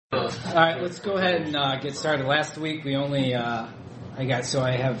All right, let's go ahead and get started. Last week we only, I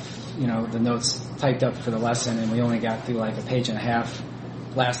have, the notes typed up for the lesson, and we only got through like a page and a half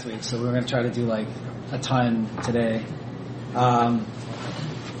last week, so we're going to try to do like a ton today. Hope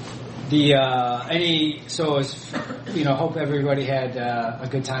everybody had a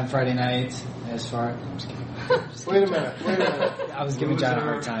good time Friday night. Wait a minute. I was giving John a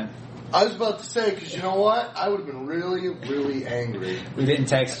hard time. I was about to say, because you know what? I would have been really, really angry. We didn't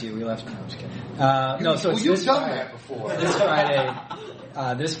text you. We left you. No, I'm just kidding. You've done that before. This Friday,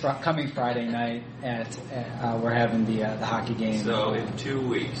 coming Friday night we're having the hockey game. So in 2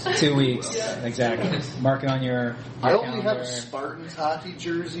 weeks. 2 weeks, exactly. Mark it on your I only calendar. have a Spartans hockey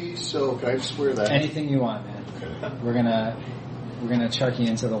jersey, so can I just wear that? Anything you want, man. Okay. We're gonna chuck you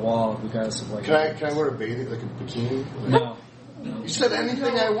into the wall regardless of what. Can I wear a bikini? No. You said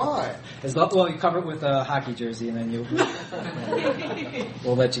anything I want. You cover it with a hockey jersey, and then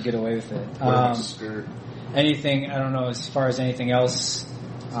we'll let you get away with it. Skirt. Anything? I don't know. As far as anything else,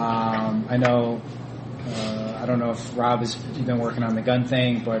 I know. I don't know if Rob you've been working on the gun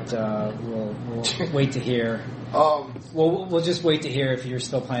thing, but we'll wait to hear. We'll just wait to hear if you're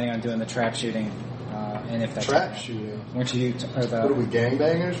still planning on doing the trap shooting, and if that's trap shooting. Weren't you? What are we,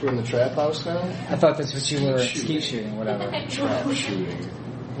 gangbangers? We're in the trap house now. I thought that's what you were. Skeet shooting, whatever. Trap shooting.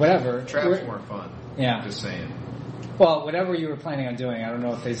 Whatever. Trap's more fun. Yeah. Just saying. Well, whatever you were planning on doing, I don't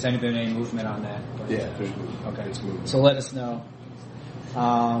know if there's been any movement on that. But, Yeah, there's movement. Okay. It's movement. So let us know.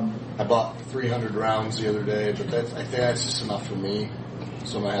 I bought 300 rounds the other day, but I think that's just enough for me.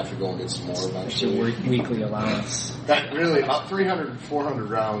 So I'm going to have to go and get some more It's eventually. your weekly allowance. That really, about 300, 400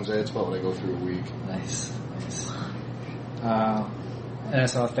 rounds, that's about what I go through a week. Nice. And I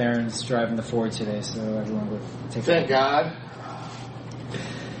saw Theron's driving the Ford today, so everyone would take Thank God.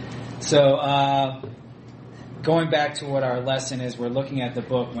 So, going back to what our lesson is, we're looking at the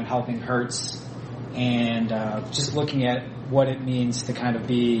book When Helping Hurts, and just looking at what it means to kind of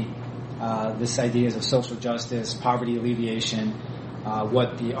be this ideas of social justice, poverty alleviation,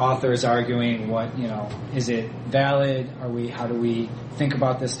 what the author is arguing, is it valid? How do we think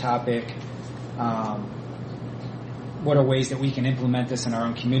about this topic? What are ways that we can implement this in our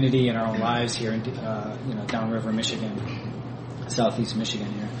own community, in our own lives here in, downriver Michigan, southeast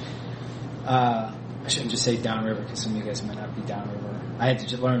Michigan here. I shouldn't just say downriver because some of you guys might not be downriver. I had to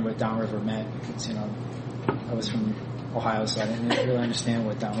just learn what downriver meant because, I was from Ohio, so I didn't really understand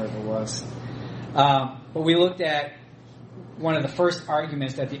what downriver was. But we looked at one of the first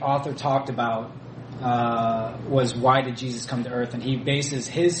arguments that the author talked about was why did Jesus come to earth? And he bases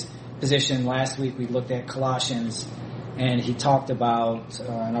his position. Last week we looked at Colossians, and he talked about,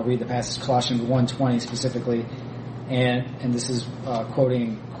 and I'll read the passage, Colossians 1:20 specifically, and this is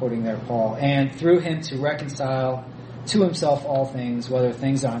quoting there Paul, and through him to reconcile to himself all things, whether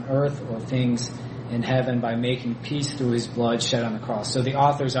things on earth or things in heaven, by making peace through his blood shed on the cross. So the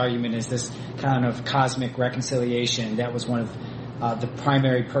author's argument is this kind of cosmic reconciliation. That was one of the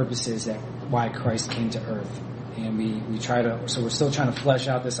primary purposes that why Christ came to earth. And we're still trying to flesh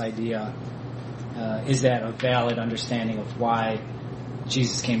out this idea. Is that a valid understanding of why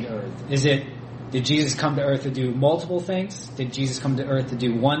Jesus came to earth? Did Jesus come to earth to do multiple things? Did Jesus come to earth to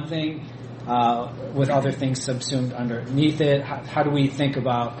do one thing with other things subsumed underneath it? How do we think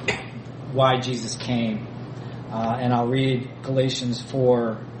about why Jesus came? And I'll read Galatians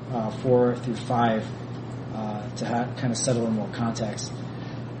 4 through 5 to kind of settle in more context.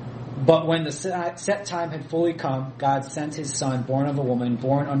 But when the set time had fully come, God sent his Son, born of a woman,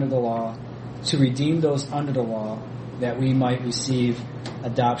 born under the law, to redeem those under the law, that we might receive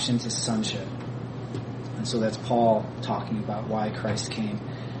adoption to sonship. And so that's Paul talking about why Christ came.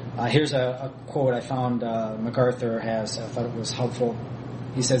 Here's a quote I found MacArthur has. I thought it was helpful.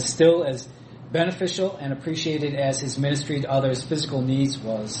 He says, still as beneficial and appreciated as his ministry to others' physical needs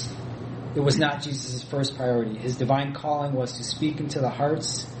was, it was not Jesus' first priority. His divine calling was to speak into the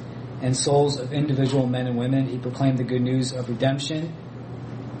hearts and souls of individual men and women. He proclaimed the good news of redemption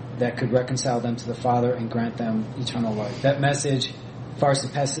that could reconcile them to the Father and grant them eternal life. That message far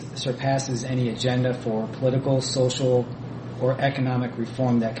surpasses any agenda for political, social, or economic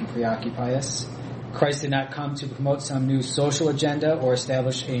reform that can preoccupy us. Christ did not come to promote some new social agenda or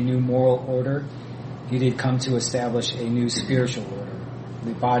establish a new moral order. He did come to establish a new spiritual order,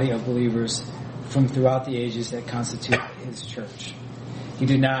 the body of believers from throughout the ages that constitute his church. He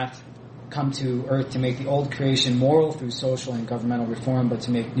did not come to earth to make the old creation moral through social and governmental reform, but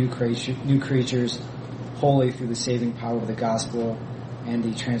to make new creatures holy through the saving power of the gospel and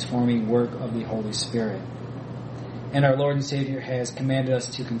the transforming work of the Holy Spirit. And our Lord and Savior has commanded us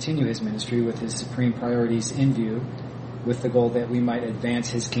to continue his ministry with his supreme priorities in view, with the goal that we might advance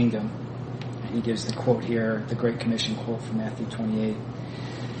his kingdom. And he gives the quote here, the Great Commission quote from Matthew 28.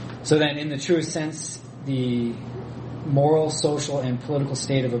 So then, in the truest sense, the moral, social, and political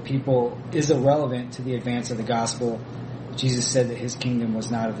state of a people is irrelevant to the advance of the gospel. Jesus said that his kingdom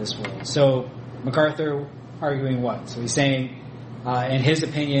was not of this world. So MacArthur arguing what? So he's saying, in his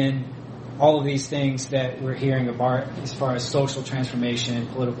opinion, all of these things that we're hearing about as far as social transformation,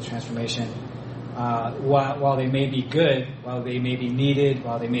 political transformation, while they may be good, while they may be needed,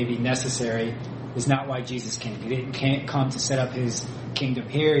 while they may be necessary, is not why Jesus came. He didn't come to set up his kingdom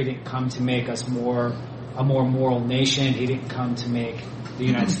here. He didn't come to make us a more moral nation. He didn't come to make the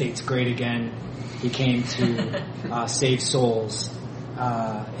United States great again. He came to save souls.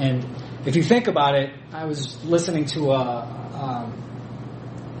 And if you think about it, I was listening to a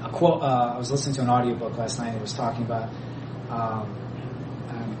quote. I was listening to an audiobook last night. It was talking about.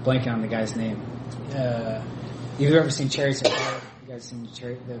 I'm blanking on the guy's name. You've ever seen Chariots of Fire? You guys seen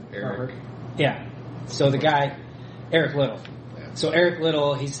Eric? Yeah. So the guy, Eric Liddell. So Eric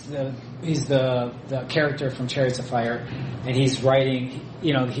Liddell, he's the character from Chariots of Fire, and he's writing.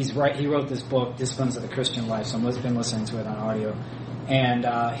 He wrote this book, Disciplines of the Christian Life. So I've been listening to it on audio, and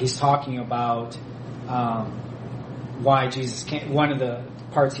he's talking about why Jesus came. One of the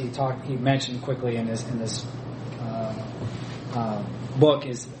parts he mentioned quickly in this book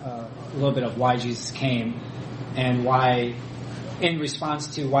is a little bit of why Jesus came, and why, in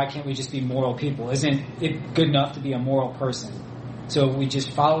response to why can't we just be moral people? Isn't it good enough to be a moral person? So we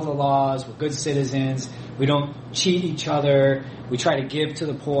just follow the laws, we're good citizens, we don't cheat each other, we try to give to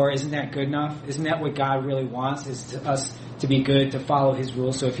the poor. Isn't that good enough? Isn't that what God really wants, is us to be good, to follow his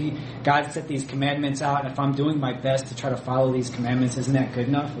rules? So if God set these commandments out, and if I'm doing my best to try to follow these commandments, isn't that good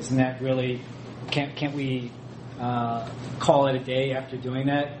enough? Isn't that really, can't we call it a day after doing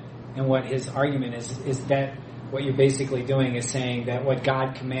that? And what his argument is that what you're basically doing is saying that what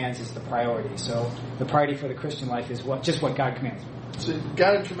God commands is the priority. So the priority for the Christian life is just what God commands. So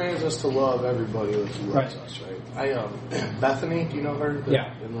God commands us to love everybody like he loves us, right? Bethany, do you know her?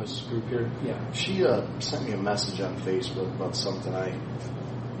 In this group here? Yeah. She sent me a message on Facebook about something I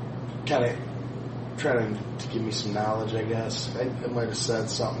kind of trying to give me some knowledge, I guess. I might have said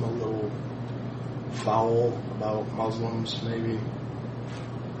something a little foul about Muslims, maybe.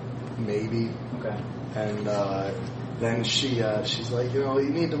 Okay. And then she's like, you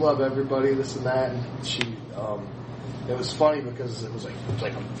need to love everybody, this and that. And she, it was funny because it was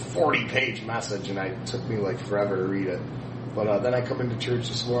like a 40-page message, and it took me like forever to read it. But then I come into church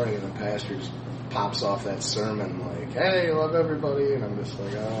this morning, and the pastor just pops off that sermon like, "Hey, love everybody," and I'm just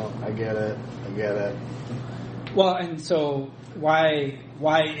like, "Oh, I get it." Well, and so why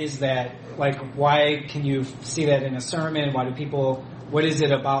is that? Like, why can you see that in a sermon? Why do people? What is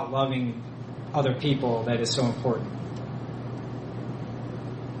it about loving other people that is so important?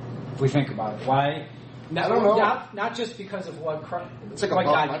 If we think about it, why? I don't know. Not just because of what it's like what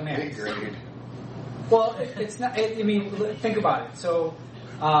God commands. Grade. Well, it's not. I mean, think about it. So,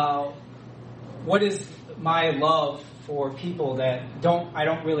 what is my love for people that I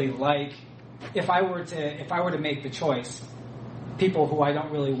don't really like? If I were to make the choice, people who I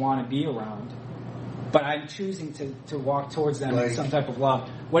don't really want to be around, but I'm choosing to walk towards them with some type of love.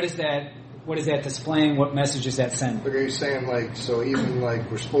 What is that? What is that displaying? What message is that sending? Are you saying so even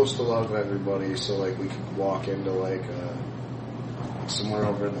we're supposed to love everybody, so we could walk into somewhere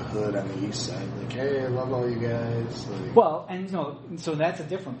over in the hood on the east side, hey, I love all you guys. Well, and so that's a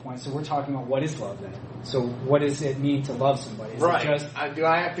different point. So we're talking about what is love then. So what does it mean to love somebody? Is right. It just, do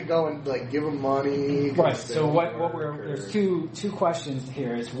I have to go and give them money? Right. So there's two questions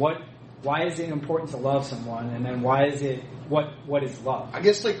here. Is why is it important to love someone, and then why is it what is love? I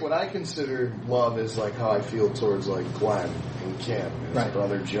guess what I consider love is how I feel towards Glenn and Kim and his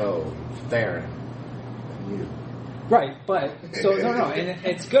brother Joe, and Theron, and you. Right, but so no, and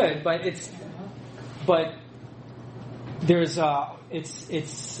it's good, but there's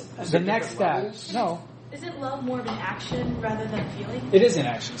it's the next step. No. Isn't love more of an action rather than a feeling? It is an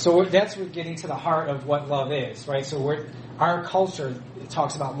action. So we're getting to the heart of what love is, right? So our culture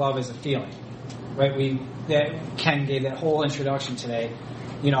talks about love as a feeling, right? Ken gave that whole introduction today.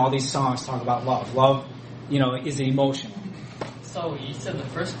 All these songs talk about love. Love, is emotional. So you said the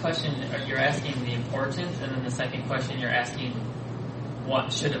first question you're asking the importance, and then the second question you're asking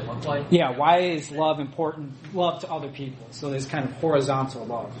what should it look like? Yeah, why is love important? Love to other people. So there's kind of horizontal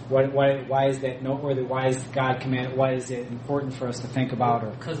love. Why is that noteworthy? Why is God commanded? Why is it important for us to think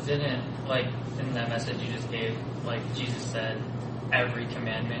about? Because didn't in that message you just gave, Jesus said, every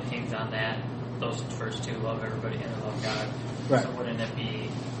commandment hangs on that. Those first two, love everybody and love God. Right. So wouldn't it be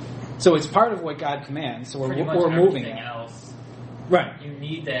So it's part of what God commands. So Pretty much we're moving everything it. else. Right. You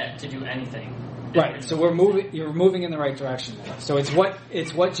need that to do anything. Right. So we're moving. You're moving in the right direction. So it's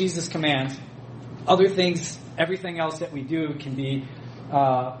what Jesus commands. Other things, everything else that we do can be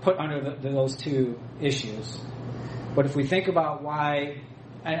put under those two issues. But if we think about why,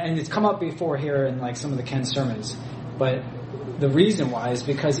 and it's come up before here in like some of the Ken sermons, but the reason why is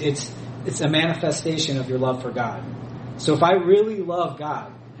because it's a manifestation of your love for God. So if I really love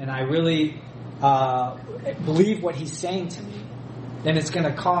God and I really believe what He's saying to me, then it's going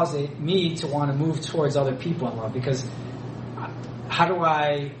to cause me to want to move towards other people in love. Because how do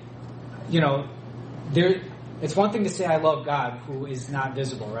I, it's one thing to say I love God who is not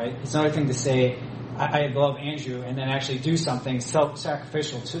visible, right? It's another thing to say I love Andrew and then actually do something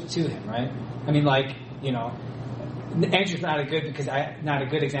self-sacrificial to him, right? I mean, Andrew's not a good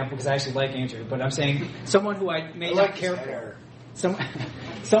example because I actually like Andrew, but I'm saying someone who I may not care for.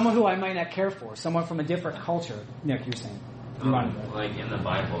 Someone who I might not care for. Someone from a different culture. Nick, you're saying. Like in the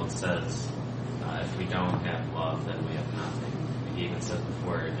Bible, it says, if we don't have love, then we have nothing. He even said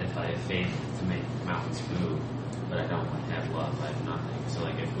before, if I have faith to make mountains move, but I don't have love, I have nothing. So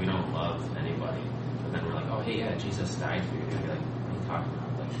like, if we don't love anybody, but then we're like, oh hey, yeah, Jesus died for you, they'll be like, what are you talking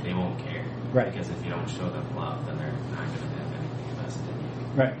about? Like, they won't care. Right. Because if you don't show them love, then they're not going to have anything invested in you.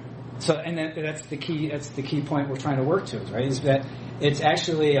 Right. So, and that's the key. That's the key point we're trying to work to, right? Is that it's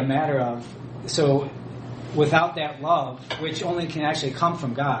actually a matter of without that love, which only can actually come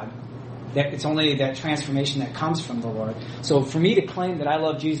from God, that it's only that transformation that comes from the Lord. So, for me to claim that I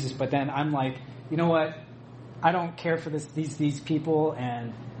love Jesus, but then I'm like, you know what? I don't care for these people,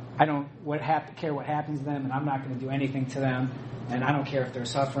 and I don't care what happens to them, and I'm not going to do anything to them, and I don't care if they're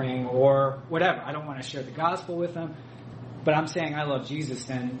suffering or whatever. I don't want to share the gospel with them. But I'm saying I love Jesus,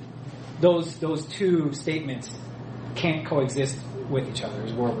 then those two statements can't coexist with each other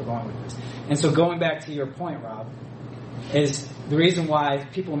is where we're going with this. And so going back to your point, Rob, is the reason why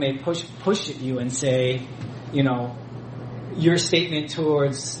people may push at you and say, your statement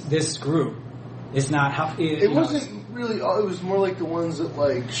towards this group is not how... It wasn't really... It was more like the ones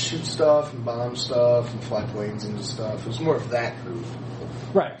that shoot stuff and bomb stuff and fly planes into stuff. It was more of that group.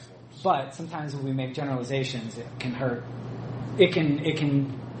 Right. But sometimes when we make generalizations, it can hurt. It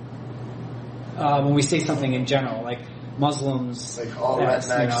can when we say something in general, like Muslims... Like all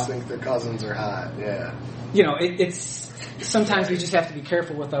rednecks think their cousins are hot, yeah. It's... Sometimes we just have to be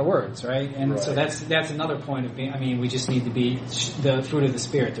careful with our words, right? And right. So that's another point of being... we just need to be... The fruit of the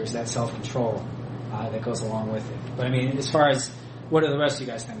Spirit, there's that self-control that goes along with it. But as far as... What do the rest of you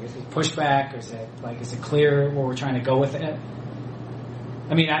guys think? Is it pushback, or is it clear where we're trying to go with it?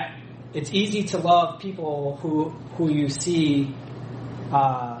 It's easy to love people who you see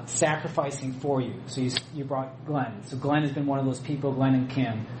sacrificing for you. So you brought Glenn. So Glenn has been one of those people, Glenn and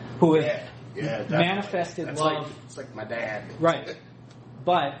Kim, who have manifested love. It's like my dad. Right.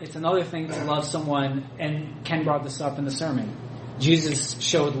 But it's another thing to love someone, and Ken brought this up in the sermon. Jesus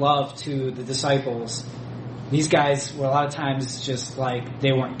showed love to the disciples. These guys were a lot of times just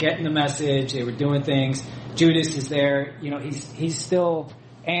they weren't getting the message, they were doing things. Judas is there, he's still...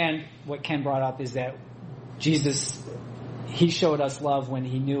 And what Ken brought up is that Jesus, He showed us love when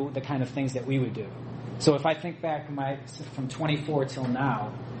He knew the kind of things that we would do. So if I think back from 24 till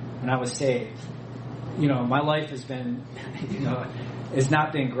now, when I was saved, my life has been, has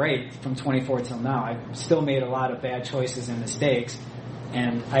not been great from 24 till now. I've still made a lot of bad choices and mistakes,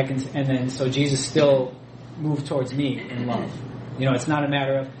 so Jesus still moved towards me in love. It's not a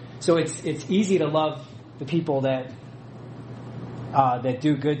matter of, so it's easy to love the people that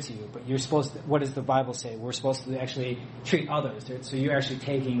do good to you, but you're supposed to, what does the Bible say? We're supposed to actually treat others. So you're actually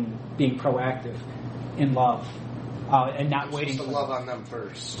being proactive in love, and not waiting to love on them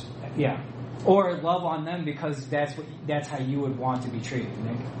first. Yeah. Or love on them because that's how you would want to be treated,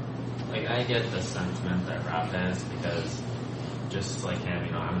 Nick. I get the sentiment that Rob has, because just like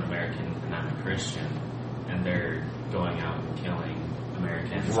him, I'm an American and I'm a Christian, and they're going out and killing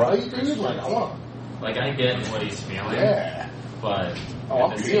Americans. Right, dude? I get what he's feeling. Yeah. But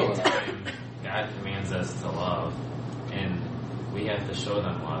at the same time, God commands us to love, and we have to show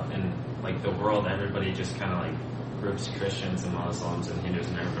them love. And the world, everybody just kind of groups Christians and Muslims and Hindus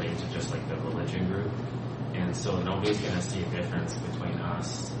and everybody into just the religion group. And so nobody's going to see a difference between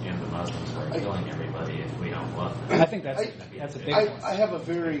us and the Muslims who are killing everybody if we don't love them. I think that's a big point. I have a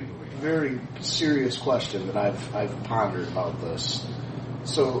very, very serious question that I've pondered about this.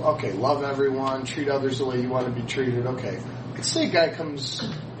 So, okay, love everyone, treat others the way you want to be treated, okay. Let's say a guy comes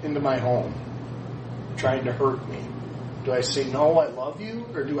into my home trying to hurt me. Do I say, no, I love you,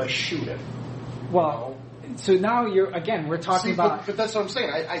 or do I shoot him? Well, so now we're talking about. But that's what I'm saying.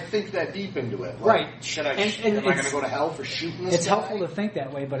 I think that deep into it. Right. Should I? Am I going to go to hell for shooting this It's guy? helpful to think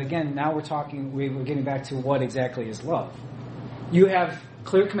that way, but again, now we're getting back to what exactly is love. You have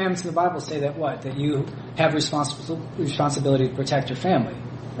clear commandments in the Bible say that you have responsibility to protect your family,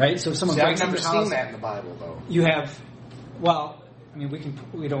 right? So if someone I've breaks into never your seen house, that in the Bible, though. you have, well, I mean,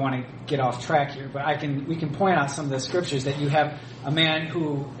 we don't want to get off track here, but we can point out some of the scriptures that you have a man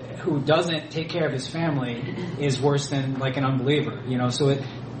who doesn't take care of his family is worse than like an unbeliever, so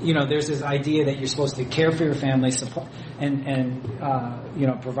there's this idea that you're supposed to care for your family, support, and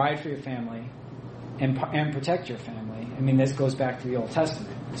provide for your family and protect your family. I mean, this goes back to the Old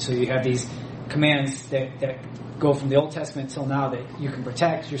Testament. So you have these commands that go from the Old Testament till now that you can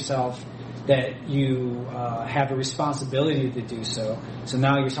protect yourself, that you have a responsibility to do so. So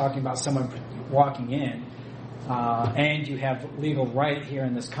now you're talking about someone walking in, and you have legal right here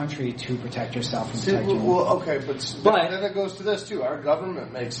in this country to protect yourself and protect your okay, but then it goes to this too. Our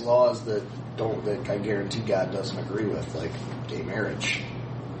government makes laws that I guarantee God doesn't agree with, like gay marriage.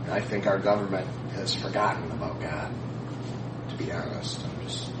 And I think our government has forgotten about God. To be honest,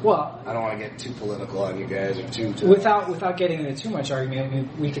 I don't want to get too political on you guys or too without getting into too much argument. I mean,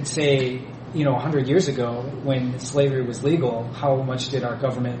 we could say 100 years ago when slavery was legal, how much did our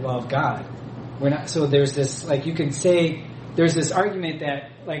government love God? We're not. So there's this you can say there's this argument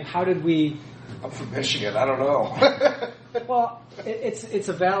that how did we? I'm from Michigan. I don't know. Well, it's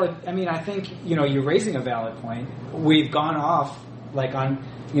a valid. I mean, I think you're raising a valid point. We've gone off on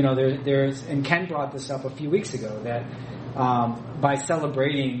there's and Ken brought this up a few weeks ago that. By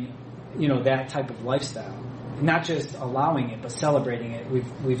celebrating, that type of lifestyle, not just allowing it, but celebrating it,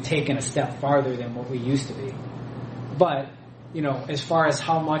 we've taken a step farther than what we used to be. But, as far as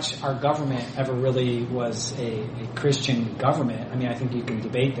how much our government ever really was a Christian government, I mean, I think you can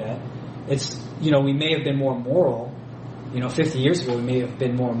debate that. It's, we may have been more moral, 50 years ago we may have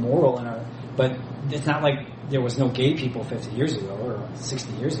been more moral but it's not like there was no gay people 50 years ago or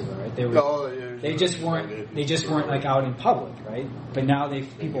 60 years ago, right? They just weren't out in public, right? But now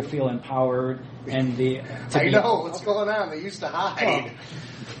people feel empowered and I know what's going on. They used to hide.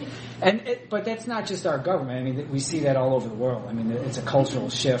 But that's not just our government. I mean, we see that all over the world. I mean, it's a cultural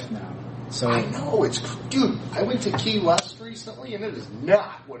shift now. So I know dude. I went to Key West recently, and it is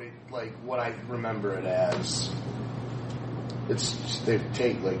not what I remember it as. They've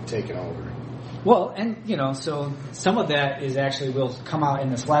taken over. Well, and so some of that is actually will come out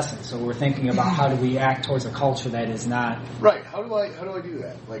in this lesson. So we're thinking about how do we act towards a culture that is not right. How do I do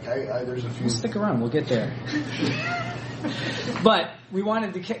that? There's a few. We'll stick around. We'll get there. But we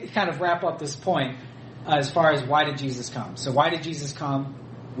wanted to kind of wrap up this point as far as why did Jesus come. So why did Jesus come?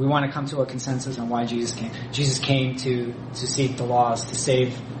 We want to come to a consensus on why Jesus came. Jesus came to seek the lost, to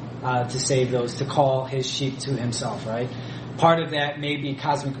save those, to call his sheep to himself. Right. Part of that may be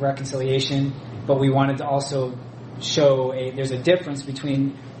cosmic reconciliation, but we wanted to also show there's a difference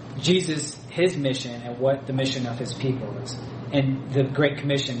between Jesus, his mission, and what the mission of his people is. And the Great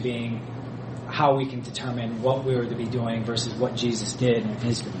Commission being how we can determine what we were to be doing versus what Jesus did and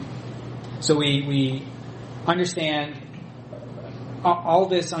is doing. So we understand all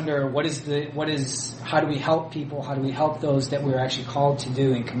this under how do we help people, how do we help those that we're actually called to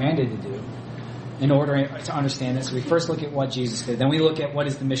do and commanded to do. In order to understand this, we first look at what Jesus did. Then we look at what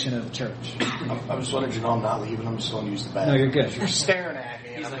is the mission of the church. I'm just letting you know I'm not leaving. I'm just going to use the bathroom. No, you're good. You're staring at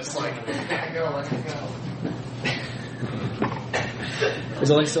me, and I'm just let me go. There's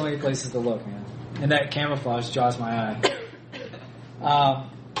only so many places to look, man. And that camouflage draws my eye.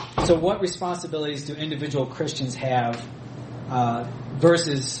 So what responsibilities do individual Christians have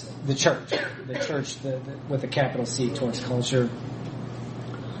versus the church? The church with a capital C towards culture.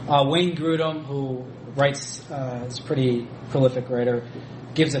 Wayne Grudem, who writes, is a pretty prolific writer,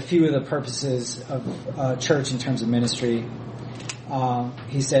 gives a few of the purposes of church in terms of ministry.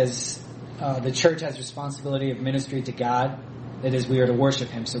 He says the church has responsibility of ministry to God. That is, we are to worship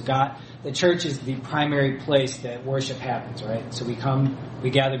Him. So the church is the primary place that worship happens, right? So we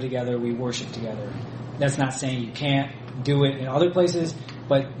gather together, we worship together. That's not saying you can't do it in other places,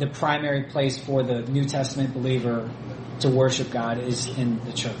 but the primary place for the New Testament believer to worship God is in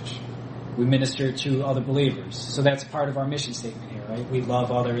the church. We minister to other believers. So that's part of our mission statement here, right? We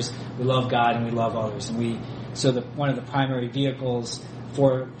love others, we love God, and we love others. And one of the primary vehicles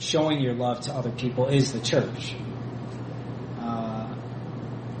for showing your love to other people is the church.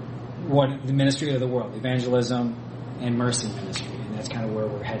 The ministry of the world, evangelism and mercy ministry, and that's kind of where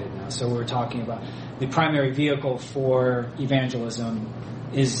we're headed now. So we're talking about the primary vehicle for evangelism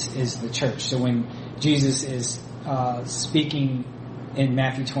is the church. So when Jesus is speaking in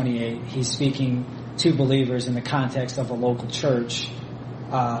Matthew 28, he's speaking to believers in the context of a local church.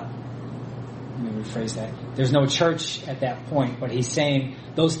 Let me rephrase that. There's no church at that point, but he's saying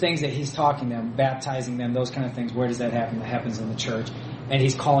those things that he's talking them, baptizing them, those kind of things, where does that happen? That happens in the church. And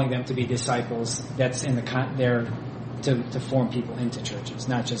he's calling them to be disciples. That's in there to form people into churches,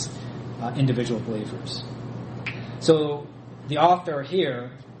 not just individual believers. So the author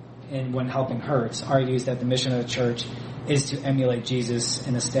here, in When Helping Hurts, argues that the mission of the church is to emulate Jesus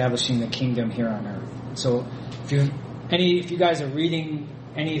in establishing the kingdom here on earth. So if you guys are reading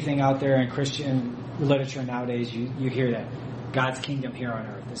anything out there in Christian literature nowadays, you hear that God's kingdom here on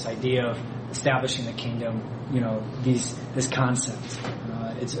earth, this idea of establishing the kingdom, this concept.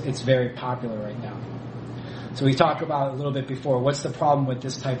 It's very popular right now. So we talked about a little bit before, what's the problem with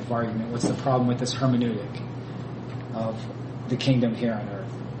this type of argument? What's the problem with this hermeneutic of the kingdom here on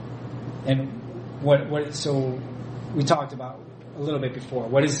earth? And so we talked about a little bit before.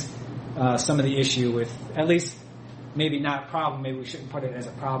 What is some of the issue with, at least maybe not problem, maybe we shouldn't put it as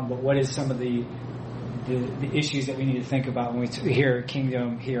a problem, but what is some of the issues that we need to think about when we hear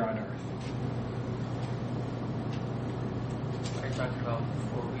kingdom here on earth? Are you talking about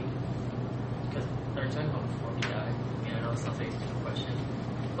before we die? I know it's not a good question.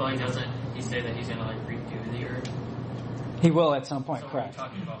 But he say that he's going to redo the earth? He will at some point, so correct. You're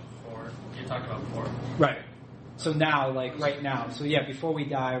talking about before. Right. So now, right now. So yeah, before we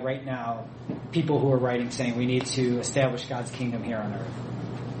die, right now, people who are writing saying we need to establish God's kingdom here on earth.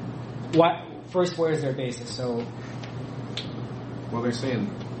 First, where is their basis? So, well, they're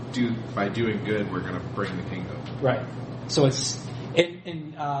saying by doing good, we're going to bring the kingdom. Right. So it's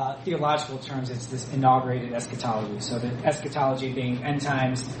in theological terms, it's this inaugurated eschatology. So the eschatology being end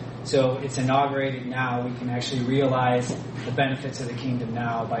times. So it's inaugurated now. We can actually realize the benefits of the kingdom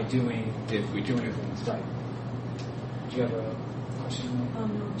now by doing if we do good things. Right. Do you have a question?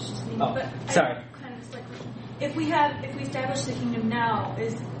 No, it's just me. Oh, but sorry. Kind of just if we establish the kingdom now,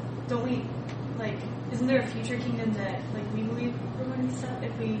 isn't there a future kingdom that we believe we're going to be set?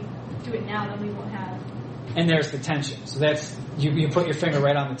 If we do it now, then we won't have. And there's the tension. So that's you put your finger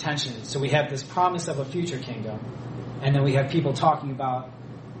right on the tension. So we have this promise of a future kingdom, and then we have people talking about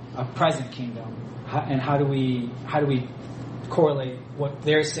a present kingdom. And how do we correlate what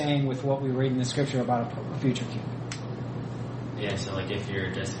they're saying with what we read in the scripture about a future kingdom? Yeah, so if you're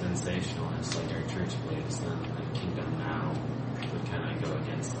a dispensationalist, like our church believes, then the kingdom now would kind of go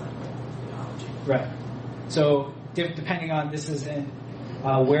against that theology. Right. So depending on this is in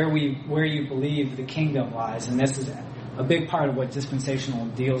where you believe the kingdom lies, and this is a big part of what dispensational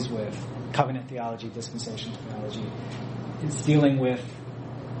deals with, covenant theology, dispensational theology. It's dealing with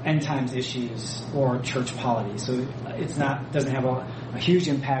end times issues or church polity. So doesn't have a huge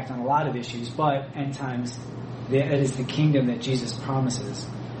impact on a lot of issues, but end times, that is the kingdom that Jesus promises.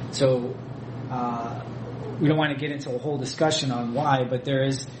 So we don't want to get into a whole discussion on why, but there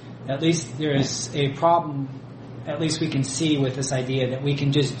is a problem, at least we can see, with this idea that we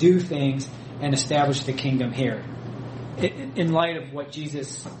can just do things and establish the kingdom here. In light of what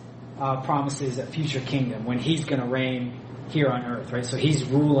Jesus promises a future kingdom, when he's going to reign here on earth, right? So he's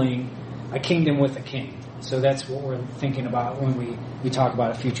ruling a kingdom with a king. So that's what we're thinking about when we talk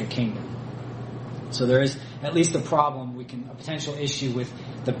about a future kingdom. So there is at least a potential issue with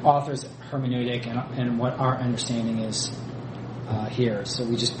the author's hermeneutic and what our understanding is here. So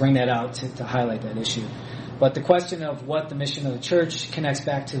we just bring that out to highlight that issue. But the question of what the mission of the church connects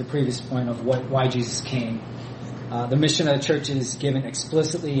back to the previous point of why Jesus came. The mission of the church is given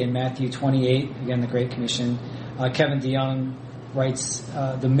explicitly in Matthew 28, again, the Great Commission. Kevin DeYoung writes,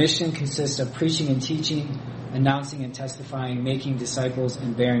 the mission consists of preaching and teaching, announcing and testifying, making disciples,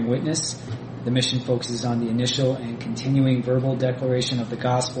 and bearing witness. The mission focuses on the initial and continuing verbal declaration of the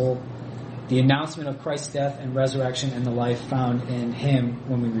gospel, the announcement of Christ's death and resurrection, and the life found in him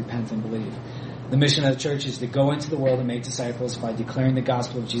when we repent and believe. The mission of the church is to go into the world and make disciples by declaring the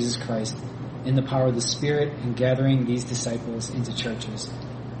gospel of Jesus Christ in the power of the Spirit and gathering these disciples into churches,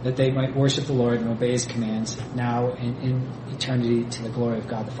 that they might worship the Lord and obey his commands now and in eternity to the glory of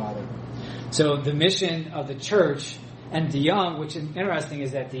God the Father. So the mission of the church, and DeYoung, which is interesting,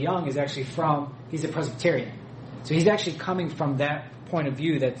 is that DeYoung is actually he's a Presbyterian. So he's actually coming from that point of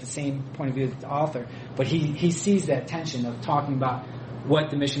view, that's the same point of view as the author, but he sees that tension of talking about what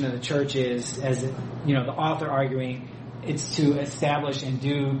the mission of the church is, as the author arguing it's to establish and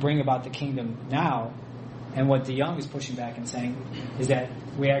bring about the kingdom now. And what DeYoung is pushing back and saying is that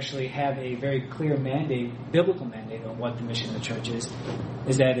we actually have a very clear mandate, biblical mandate, on what the mission of the church is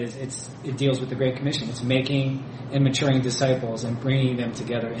that it deals with the Great Commission. It's making and maturing disciples and bringing them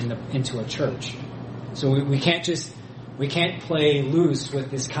together into a church. So we can't just We can't play loose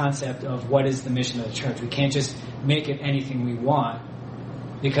with this concept of what is the mission of the church. We can't just make it anything we want,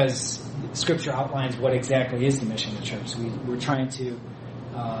 because Scripture outlines what exactly is the mission of the church. We're trying to,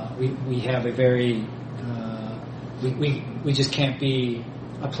 we have a very, we just can't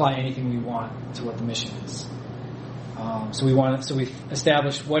apply anything we want to what the mission is. So we've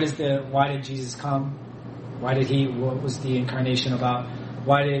established why did Jesus come? What was the incarnation about?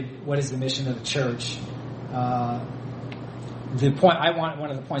 What is the mission of the church? One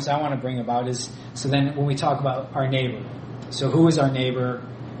of the points I want to bring about is, so then when we talk about our neighbor, so who is our neighbor?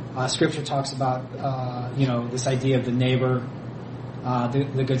 Scripture talks about, this idea of the neighbor,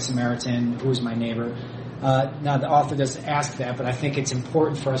 the Good Samaritan, who is my neighbor. Now the author doesn't ask that, but I think it's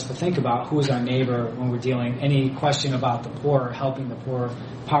important for us to think about who is our neighbor when we're dealing any question about the poor, helping the poor,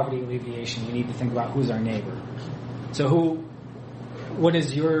 poverty alleviation. We need to think about who's our neighbor. So what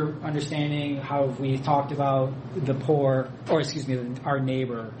is your understanding? How have we talked about the poor, our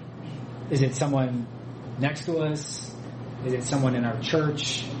neighbor? Is it someone next to us? Is it someone in our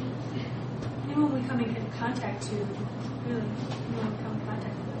church? Anyone we come in contact to, really, anyone we come in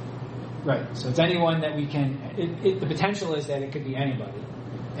contact with. Right. So it's anyone that we can. The potential is that it could be anybody,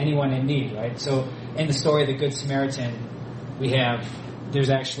 anyone in need. Right. So in the story of the Good Samaritan, it's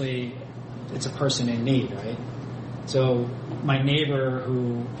a person in need. Right. So my neighbor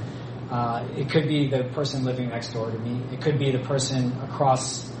who, it could be the person living next door to me. It could be the person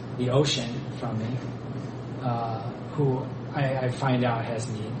across the ocean from me, who I find out has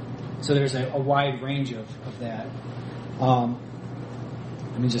need. So there's a wide range of that.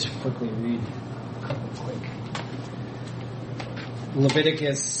 Let me just quickly read a couple quick.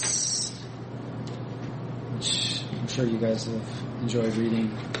 Leviticus, which I'm sure you guys have enjoyed reading.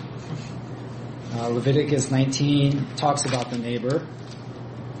 Leviticus 19 talks about the neighbor.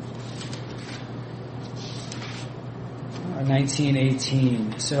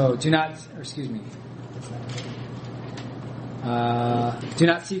 19:18. So do not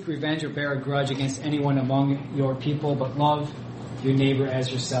seek revenge or bear a grudge against anyone among your people, but love your neighbor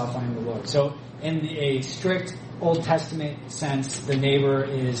as yourself. I am the Lord. So in a strict Old Testament sense, the neighbor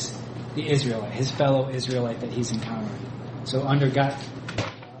is the Israelite, his fellow Israelite that he's encountering. So under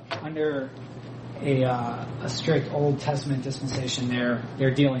a strict Old Testament dispensation there,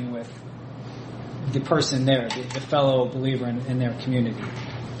 they're dealing with the person there, the fellow believer in their community.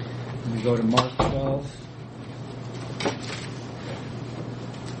 And we go to Mark 12.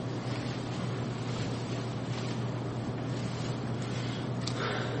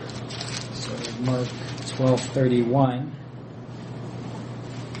 So Mark 12:31.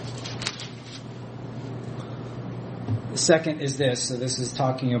 The second is this. So this is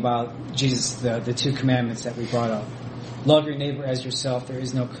talking about Jesus, the two commandments that we brought up. Love your neighbor as yourself. There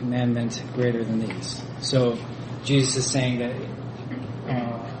is no commandment greater than these. So Jesus is saying that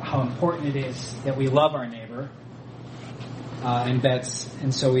how important it is that we love our neighbor, and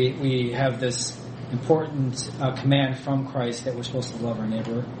so we have this important command from Christ that we're supposed to love our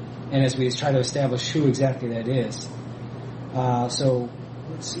neighbor, and as we try to establish who exactly that is. So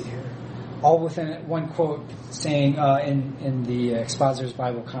let's see here. All within one quote saying in the Expositor's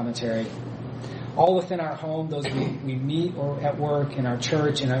Bible Commentary. All within our home, those we meet or at work, in our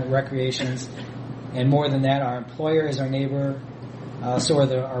church, in our recreations, and more than that, our employer is our neighbor. So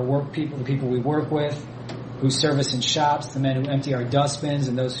are our work people, the people we work with, who service in shops, the men who empty our dustbins,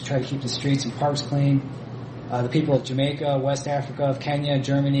 and those who try to keep the streets and parks clean. The people of Jamaica, West Africa, of Kenya,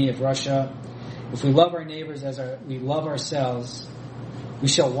 Germany, of Russia. If we love our neighbors as we love ourselves, we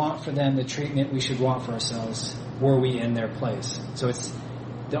shall want for them the treatment we should want for ourselves, were we in their place. So it's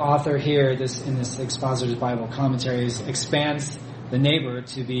the author here, in this Expositor's Bible Commentary, expands the neighbor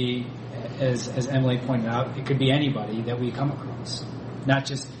to be, as Emily pointed out, it could be anybody that we come across. Not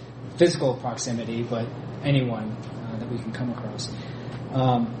just physical proximity, but anyone that we can come across.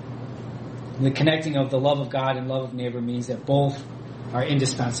 The connecting of the love of God and love of neighbor means that both are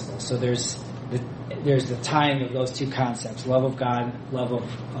indispensable. So there's the tying of those two concepts, love of God, love of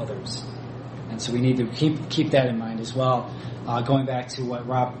others. And so we need to keep that in mind as well. Going back to what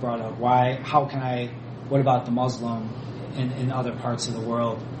Rob brought up, what about the Muslim in other parts of the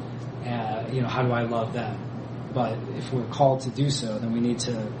world? How do I love them? But if we're called to do so, then we need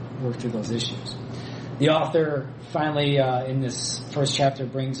to work through those issues. The author finally, in this first chapter,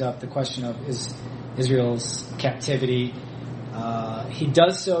 brings up the question of Israel's captivity. He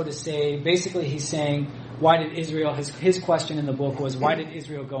does so to say, basically he's saying, why did Israel, his question in the book was, why did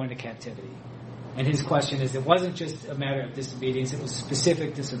Israel go into captivity? And his question is, it wasn't just a matter of disobedience, it was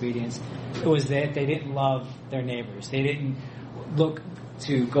specific disobedience. It was that they didn't love their neighbors. They didn't look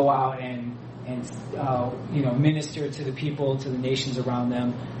to go out and and minister to the people, to the nations around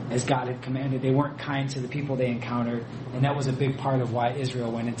them as God had commanded. They weren't kind to the people they encountered, and that was a big part of why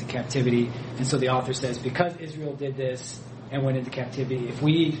Israel went into captivity. And so the author says, because Israel did this and went into captivity, if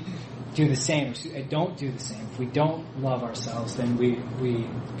we do the same, or don't do the same, if we don't love ourselves, then we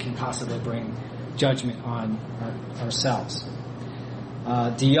can possibly bring judgment on ourselves.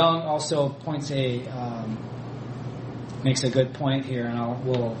 DeYoung also makes a good point here, and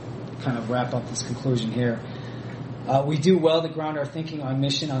we'll kind of wrap up this conclusion here. We do well to ground our thinking on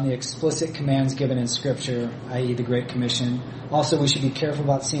mission on the explicit commands given in Scripture, i.e. the Great Commission. Also, we should be careful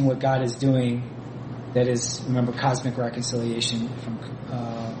about seeing what God is doing, that is, remember, cosmic reconciliation from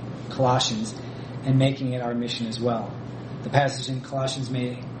Colossians, and making it our mission as well. The passage in Colossians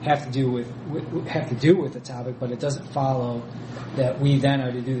may have to do with the topic, but it doesn't follow that we then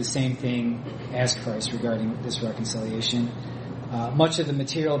are to do the same thing as Christ regarding this reconciliation. Much of the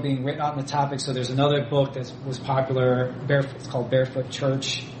material being written on the topic, so there's another book that was popular, it's called Barefoot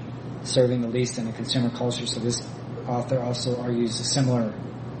Church, Serving the Least in a Consumer Culture. So this author also argues a similar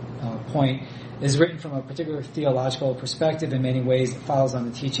point. It is written from a particular theological perspective. In many ways, it follows on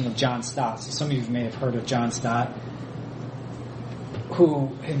the teaching of John Stott. So some of you may have heard of John Stott, who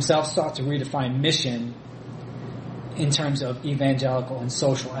himself sought to redefine mission in terms of evangelical and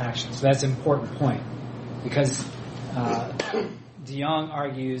social action. So that's an important point, because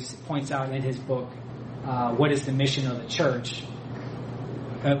DeYoung points out in his book, what is the mission of the church?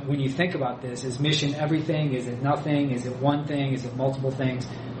 When you think about this, is mission everything? Is it nothing? Is it one thing? Is it multiple things?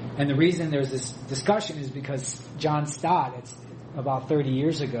 And the reason there's this discussion is because John Stott, it's about 30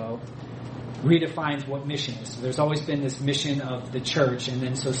 years ago, redefines what mission is. So there's always been this mission of the church, and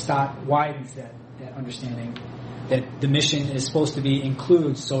then so Stott widens that understanding that the mission is supposed to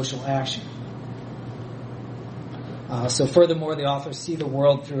include social action. So furthermore, the authors see the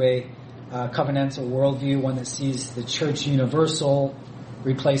world through a covenantal worldview, one that sees the church universal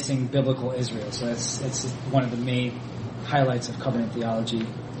replacing biblical Israel. So that's one of the main highlights of covenant theology.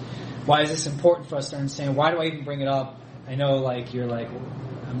 Why is this important for us to understand? Why do I even bring it up? I know you're like,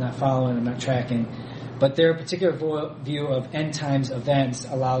 I'm not following, I'm not tracking. But their particular view of end times events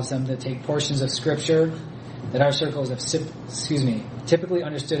allows them to take portions of Scripture that our circles have typically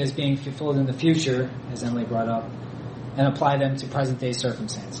understood as being fulfilled in the future, as Emily brought up, and apply them to present day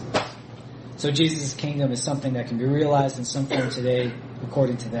circumstances. So Jesus' kingdom is something that can be realized in some form today,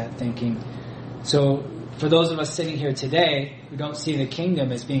 according to that thinking. So for those of us sitting here today who don't see the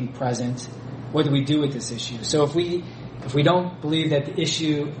kingdom as being present, what do we do with this issue? So if we don't believe that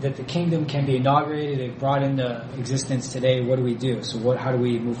the kingdom can be inaugurated and brought into existence today, what do we do? So how do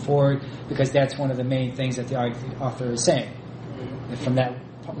we move forward? Because that's one of the main things that the author is saying from that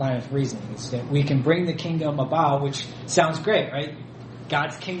line of reasoning. It's that we can bring the kingdom about, which sounds great, right?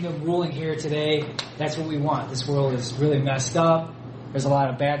 God's kingdom ruling here today, that's what we want. This world is really messed up. There's a lot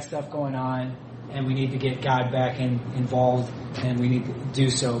of bad stuff going on, and we need to get God back involved, and we need to do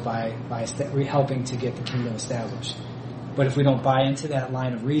so by helping to get the kingdom established. But if we don't buy into that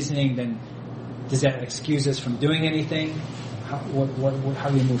line of reasoning, then does that excuse us from doing anything? How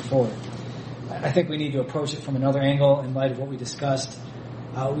do we move forward? I think we need to approach it from another angle in light of what we discussed.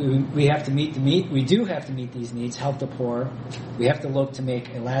 We have to meet we do have to meet these needs, help the poor. We have to look to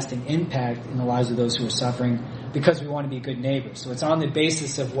make a lasting impact in the lives of those who are suffering, because we want to be good neighbors. So it's on the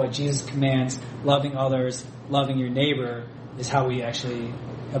basis of what Jesus commands, loving others, loving your neighbor, is how we actually,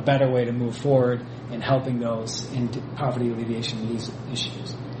 a better way to move forward in helping those in poverty alleviation of these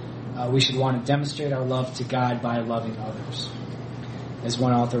issues. We should want to demonstrate our love to God by loving others. As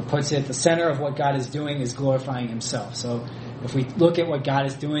one author puts it, the center of what God is doing is glorifying Himself. So if we look at what God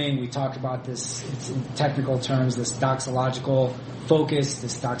is doing, we talked about this, it's in technical terms, this doxological focus,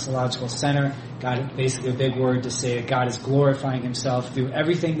 this doxological center. God, basically a big word to say that God is glorifying Himself through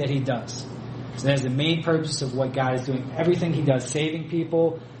everything that He does. So that is the main purpose of what God is doing. Everything He does, saving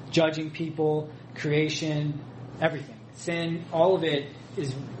people, judging people, creation, everything. Sin, all of it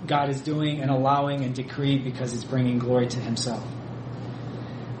is God is doing and allowing and decreed because it's bringing glory to Himself.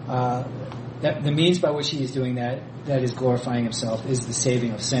 That the means by which He is doing that is glorifying Himself, is the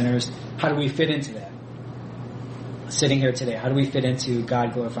saving of sinners. How do we fit into that? Sitting here today, how do we fit into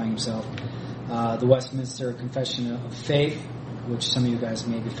God glorifying Himself? The Westminster Confession of Faith, which some of you guys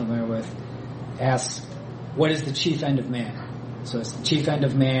may be familiar with, asks, what is the chief end of man? So it's the chief end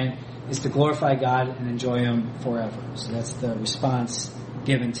of man is to glorify God and enjoy Him forever. So that's the response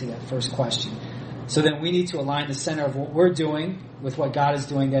given to that first question. So then we need to align the center of what we're doing with what God is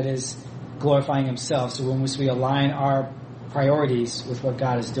doing, that is glorifying Himself. So when we align our priorities with what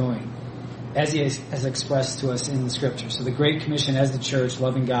God is doing, as He has expressed to us in the Scripture. So the Great Commission as the church,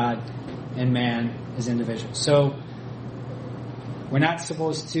 loving God, and man as individuals. So we're not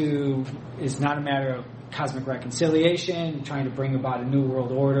supposed to, it's not a matter of cosmic reconciliation, trying to bring about a new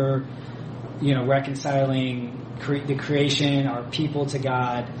world order, reconciling the creation, our people to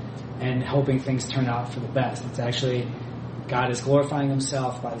God, and hoping things turn out for the best. It's actually, God is glorifying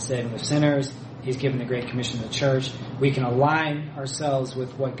himself by the saving of sinners. He's given the Great Commission to the church. We can align ourselves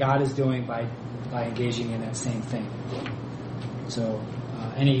with what God is doing by engaging in that same thing. So,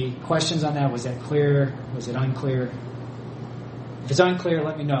 any questions on that? Was that clear? Was it unclear? If it's unclear,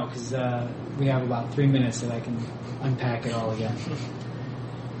 let me know, because we have about 3 minutes that I can unpack it all again.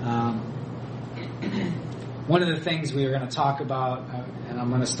 One of the things we are going to talk about, and I'm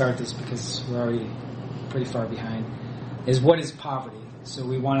going to start this because we're already pretty far behind, is what is poverty. So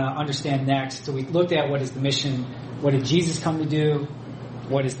we want to understand next. So we looked at what is the mission, what did Jesus come to do,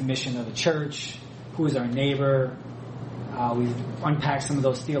 what is the mission of the church, who is our neighbor. We've unpacked some of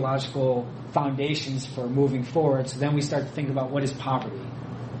those theological foundations for moving forward. So then we start to think about what is poverty.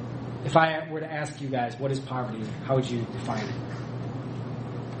 If I were to ask you guys, what is poverty, how would you define it?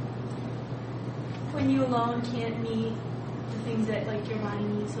 When you alone can't meet the things that like your body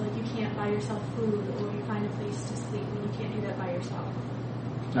needs, so like you can't buy yourself food, or you find a place to sleep when you can't do that by yourself.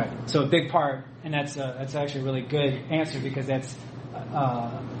 Right. So a big part, and that's actually a really good answer, because that's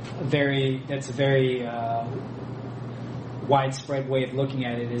a very widespread way of looking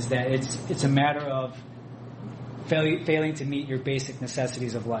at it, is that it's a matter of failing to meet your basic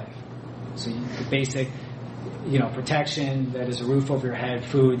necessities of life. So the basic, protection, that is a roof over your head,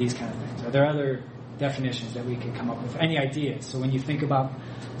 food, these kind of things. Are there other definitions that we can come up with? Any ideas? So when you think about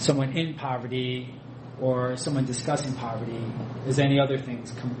someone in poverty or someone discussing poverty, does any other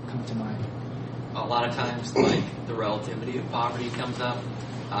things come to mind? A lot of times, the relativity of poverty comes up.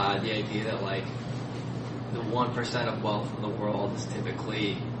 The idea that, the 1% of wealth in the world is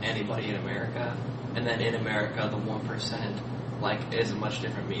typically anybody in America, and then in America, the 1%, is a much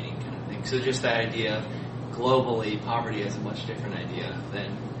different meaning kind of thing. So just that idea of globally, poverty is a much different idea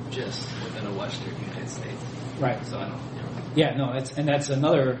than just within a Western United States. Right. So I don't. Yeah, no, that's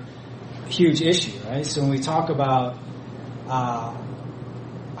another huge issue, right? So when we talk about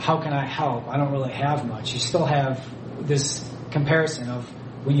how can I help, I don't really have much. You still have this comparison of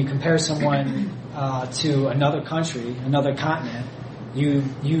when you compare someone to another country, another continent, you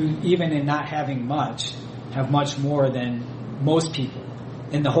even in not having much, have much more than most people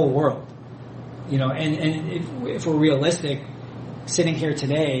in the whole world. And if we're realistic, sitting here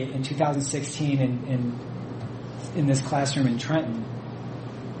today in 2016 in this classroom in Trenton,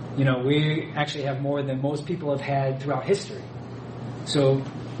 we actually have more than most people have had throughout history. So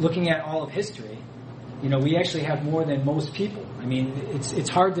looking at all of history, we actually have more than most people. I mean, it's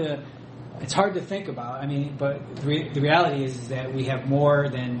hard to think about. I mean, but the reality is that we have more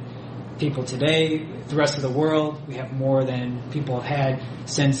than people today. The rest of the world, we have more than people have had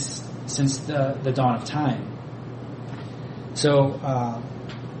since the dawn of time. So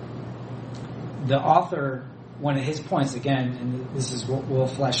the author, one of his points, again, and this is what we'll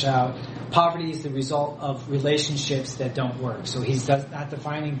flesh out, poverty is the result of relationships that don't work. So he's not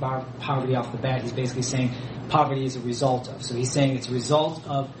defining poverty off the bat. He's basically saying poverty is a result of. So he's saying it's a result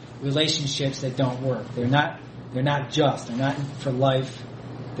of relationships that don't work. They're not just. They're not for life.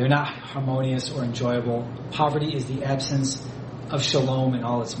 They're not harmonious or enjoyable. Poverty is the absence of shalom in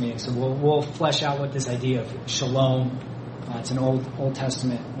all its meaning. So we'll flesh out what this idea of shalom, it's an Old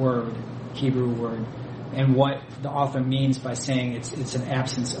Testament word, Hebrew word, and what the author means by saying it's an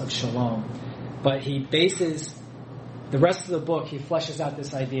absence of shalom. But he bases the rest of the book, he fleshes out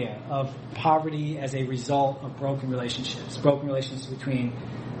this idea of poverty as a result of broken relationships between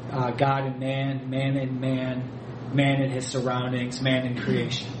God and man, man and man and his surroundings, man and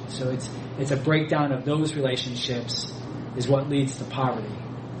creation. So it's a breakdown of those relationships is what leads to poverty.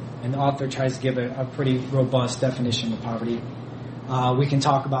 And the author tries to give a pretty robust definition of poverty. We can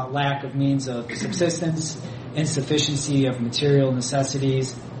talk about lack of means of subsistence, insufficiency of material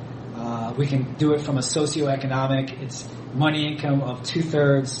necessities. We can do it from a socioeconomic. It's money income of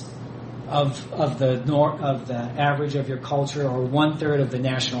 2/3 of the average of your culture, or 1/3 of the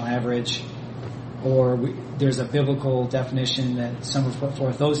national average. Or there's a biblical definition that some have put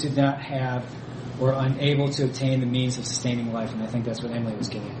forth: those who do not have or are unable to obtain the means of sustaining life. And I think that's what Emily was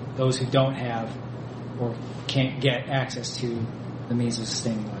getting at. Those who don't have or can't get access to the means of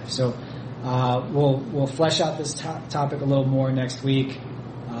sustaining life. So we'll flesh out this topic a little more next week.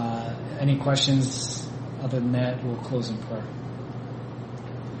 Any questions? Other than that, we'll close in prayer.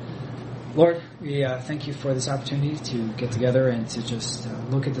 Lord, we thank you for this opportunity to get together and to just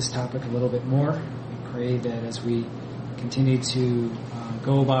look at this topic a little bit more. We pray that as we continue to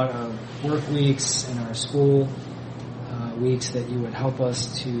go about our work weeks and our school weeks, that you would help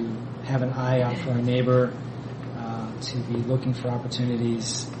us to have an eye out for our neighbor, to be looking for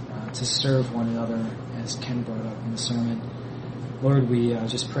opportunities to serve one another, as Ken brought up in the sermon. Lord, we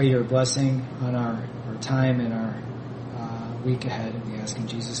just pray your blessing on our time and our week ahead, and we ask in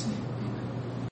Jesus' name.